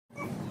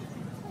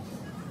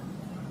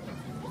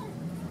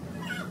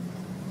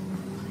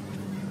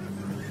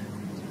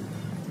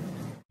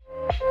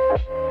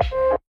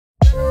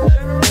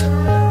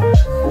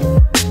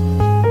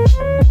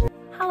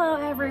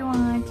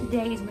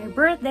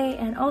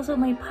also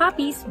my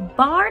puppy's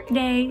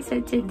birthday.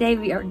 So today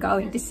we are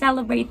going to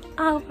celebrate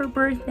our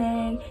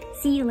birthday.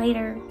 See you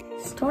later.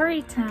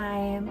 Story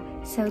time.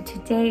 So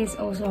today is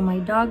also my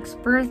dog's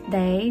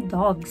birthday.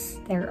 Dogs,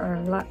 there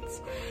are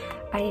lots.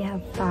 I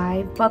have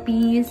 5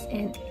 puppies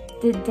and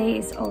today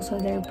is also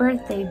their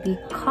birthday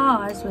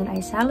because when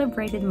I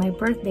celebrated my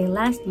birthday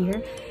last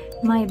year,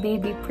 my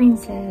baby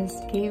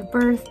princess gave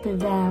birth to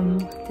them,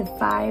 to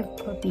 5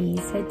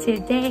 puppies. So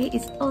today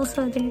is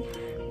also their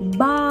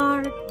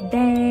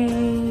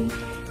birthday.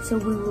 So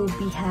we will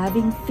be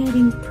having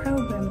feeding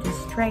program to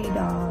stray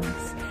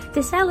dogs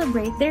to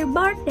celebrate their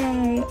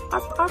birthday.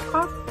 Off, off,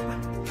 off.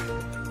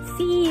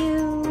 See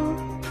you.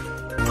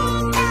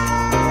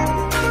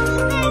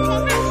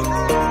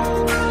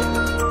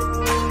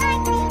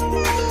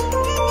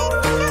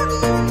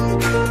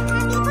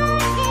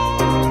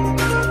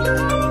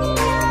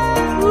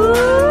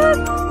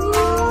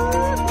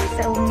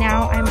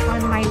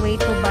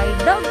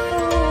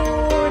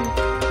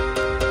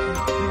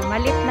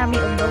 Nami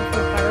ang dog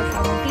food para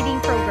sa among feeding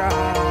program.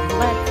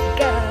 Let's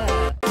go!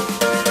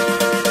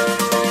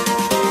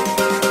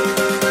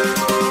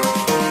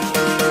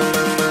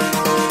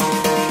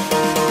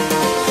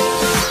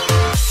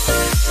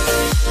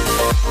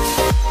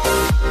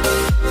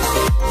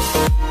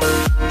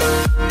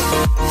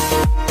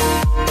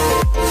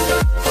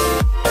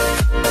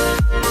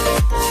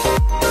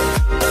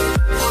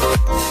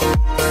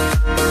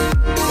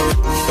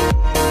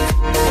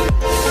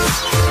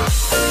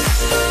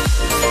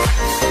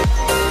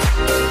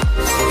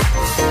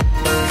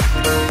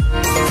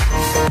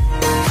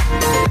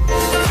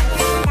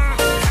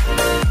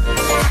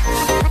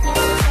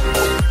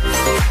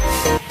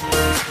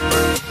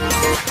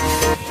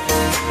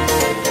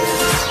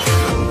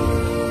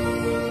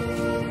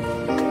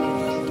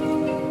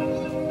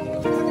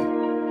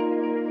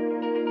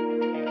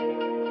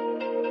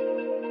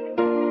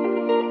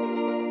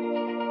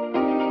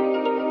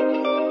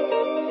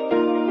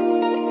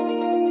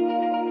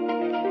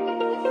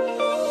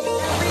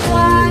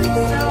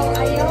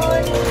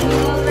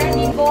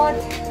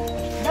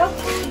 Dog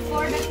food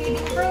for the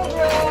feeding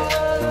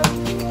program.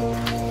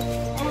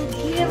 And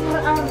here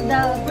are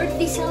the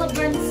birthday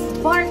celebrants.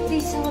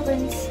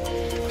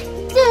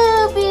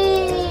 Too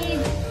big!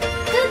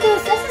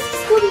 Dodos! Asa si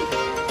Scooby?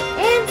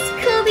 And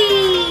Scooby!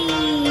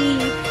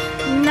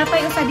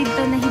 Napay usa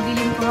dito na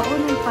hibilin ko.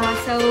 Unang pa.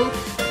 So,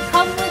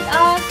 come with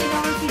us in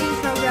our feeding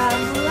program.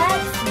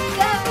 Let's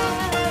go!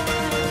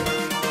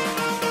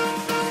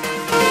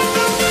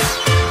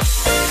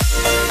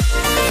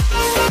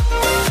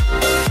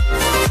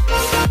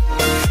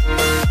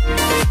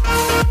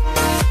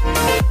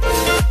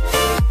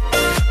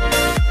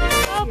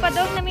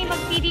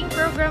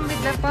 Program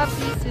with the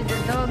puppies, with the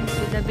dogs,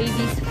 with the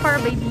babies,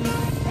 furbabies.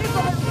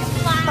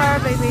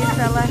 Furbabies.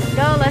 So let's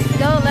go, let's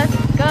go, let's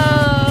go.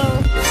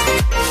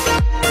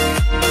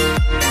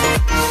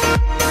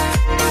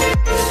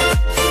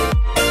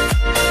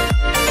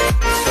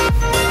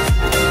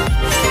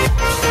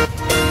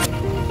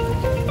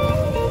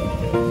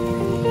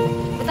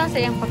 Ito ang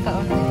sayang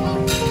pagkaon.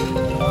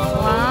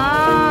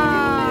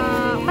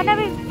 Wow!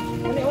 Madami!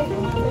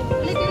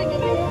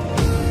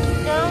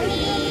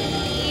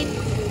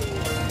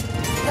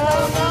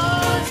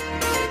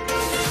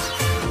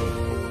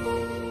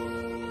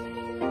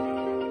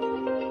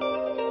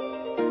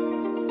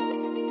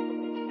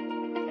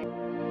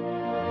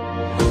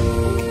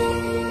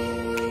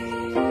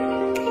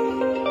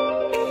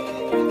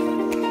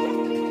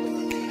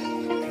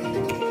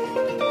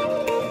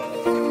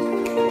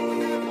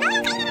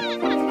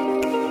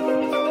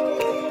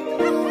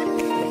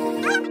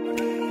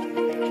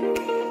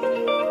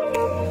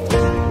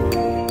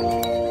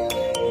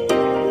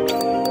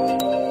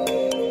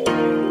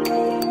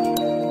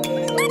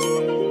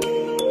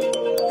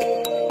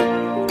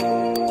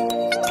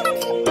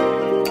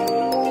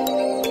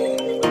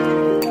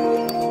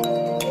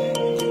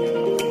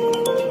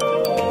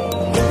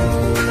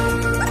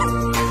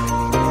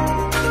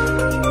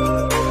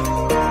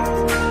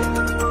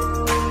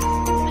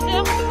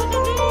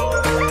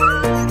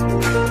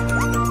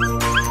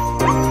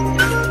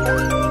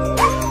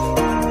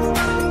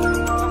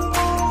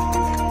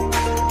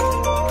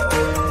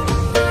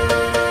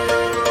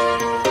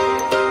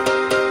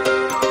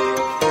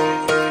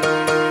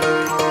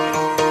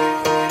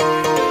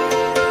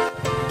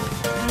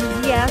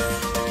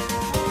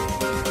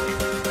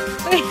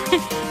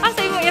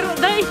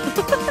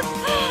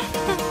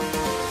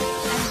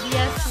 And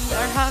yes, we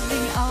are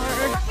having our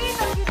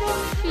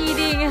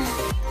feeding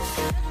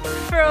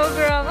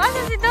program.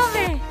 Asa si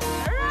Dome?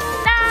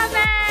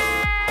 Dome!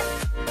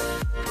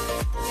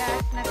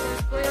 Yes,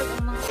 nagtuyok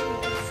ang mga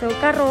food. So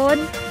karon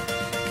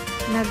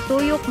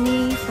nagtuyok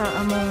ni sa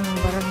among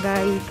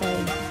barangay kay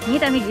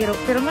ngita mig iro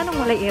pero manong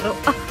walay iro.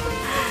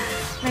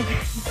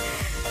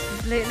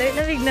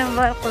 Lamig na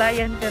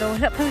baklayan pero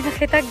wala pa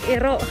nakitag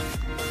iro.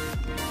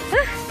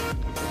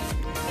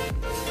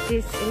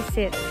 This is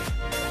it.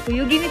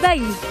 Kuyugi mi bay.